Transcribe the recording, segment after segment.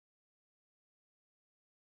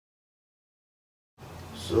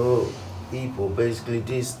So people, basically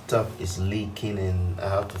this tap is leaking and I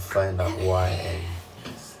have to find out why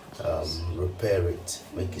and repair it,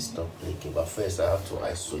 make it stop leaking. But first I have to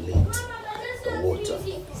isolate the water.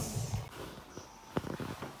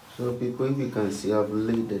 So people, if you can see, I've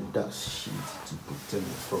laid the dust sheet to protect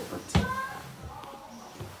the property.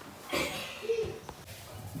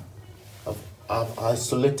 I've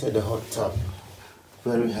isolated the hot tub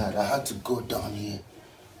very hard. I had to go down here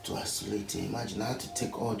to isolate it. Imagine I had to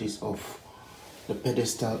take all this off the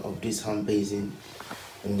pedestal of this hand basin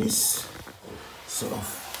and this sort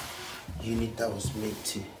of unit that was made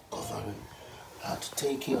to cover it. I had to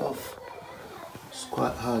take it off. It's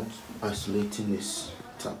quite hard isolating this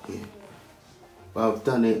tap here. But I've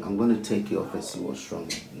done it. I'm going to take it off and see what's wrong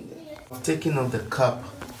in there. I've taken off the cap.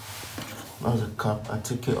 That's the cap. I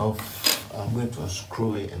took it off. I'm going to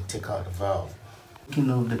unscrew it and take out the valve. Taking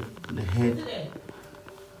off the head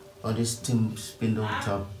of this steam spindle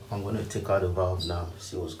tap. I'm going to take out the valve now,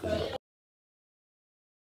 see what's going on.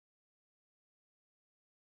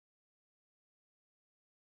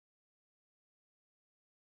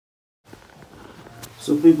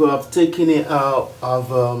 So people, I've taken it out. I've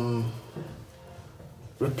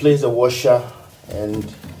replaced the washer and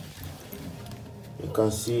you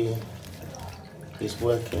can see it's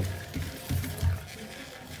working.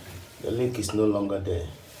 The leak is no longer there.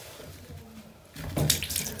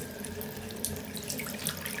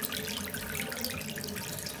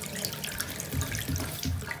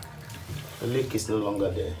 The leak is no longer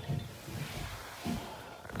there.